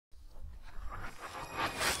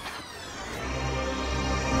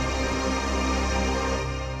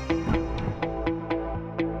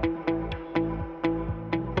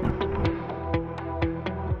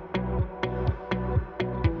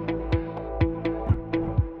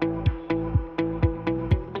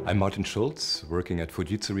I'm Martin Schulz, working at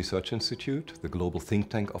Fujitsu Research Institute, the global think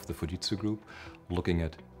tank of the Fujitsu Group, looking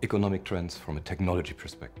at economic trends from a technology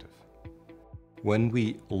perspective. When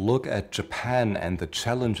we look at Japan and the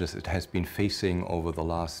challenges it has been facing over the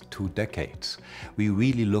last 2 decades, we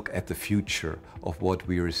really look at the future of what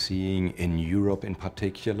we are seeing in Europe in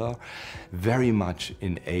particular, very much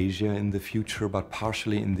in Asia in the future, but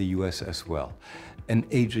partially in the US as well. An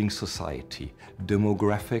aging society,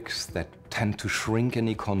 demographics that tend to shrink an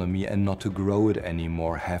economy and not to grow it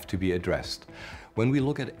anymore have to be addressed. When we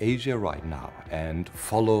look at Asia right now and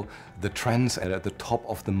follow the trends at the top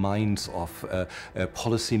of the minds of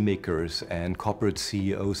policymakers and corporate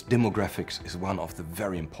CEOs, demographics is one of the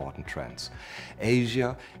very important trends.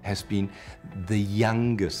 Asia has been the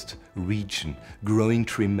youngest region, growing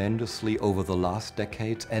tremendously over the last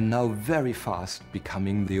decades and now very fast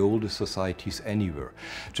becoming the oldest societies anywhere.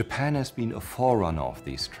 Japan has been a forerunner of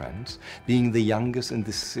these trends, being the youngest in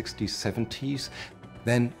the 60s, 70s.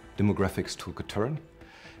 Then demographics took a turn.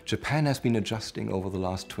 Japan has been adjusting over the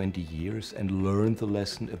last 20 years and learned the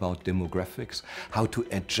lesson about demographics, how to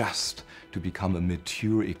adjust to become a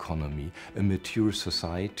mature economy, a mature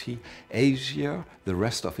society. Asia, the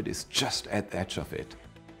rest of it is just at the edge of it.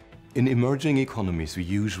 In emerging economies, we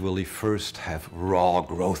usually first have raw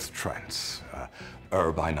growth trends.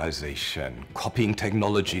 Urbanization, copying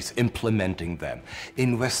technologies, implementing them,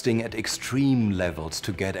 investing at extreme levels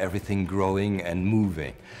to get everything growing and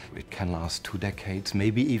moving. It can last 2 decades,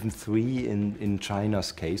 maybe even 3 in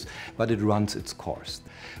China's case, but it runs its course.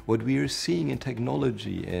 What we are seeing in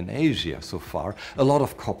technology in Asia so far, a lot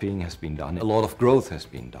of copying has been done, a lot of growth has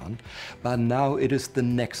been done, but now it is the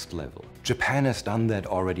next level. Japan has done that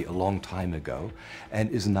already a long time ago and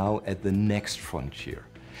is now at the next frontier.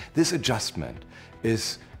 This adjustment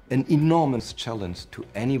is an enormous challenge to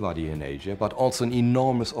anybody in Asia, but also an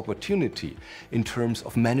enormous opportunity in terms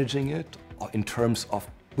of managing it, or in terms of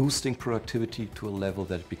boosting productivity to a level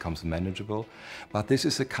that becomes manageable. But this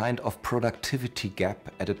is a kind of productivity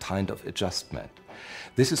gap at a time of adjustment.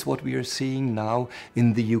 This is what we are seeing now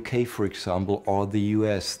in the UK, for example, or the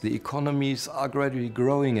US. The economies are gradually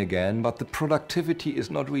growing again, but the productivity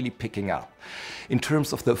is not really picking up. In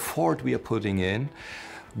terms of the effort we are putting in,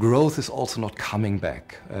 growth is also not coming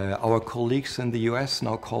back. Our colleagues in the US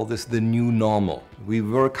now call this the new normal. We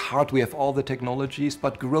work hard, we have all the technologies,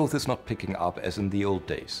 but growth is not picking up as in the old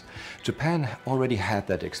days. Japan already had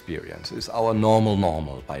that experience. It's our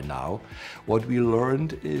normal by now. What we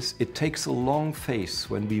learned is it takes a long phase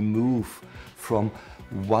when we move from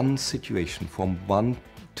one situation, from one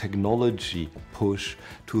technology push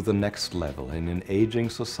to the next level. In an aging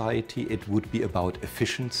society, it would be about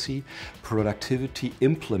efficiency, productivity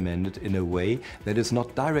implemented in a way that is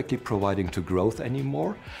not directly providing to growth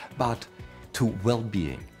anymore, but to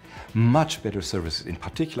well-being. Much better services, in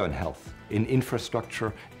particular in health, in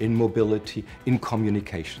infrastructure, in mobility, in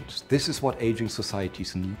communications. This is what aging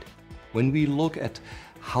societies need. When we look at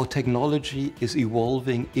how technology is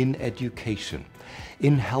evolving in education,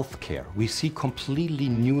 in healthcare, we see completely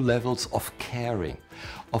new levels of caring,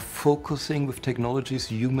 of focusing with technologies,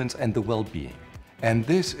 humans and the well-being. And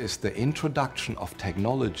this is the introduction of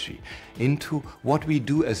technology into what we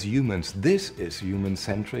do as humans. This is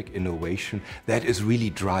human-centric innovation that is really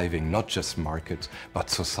driving not just markets, but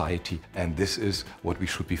society. And this is what we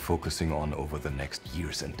should be focusing on over the next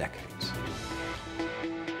years and decades.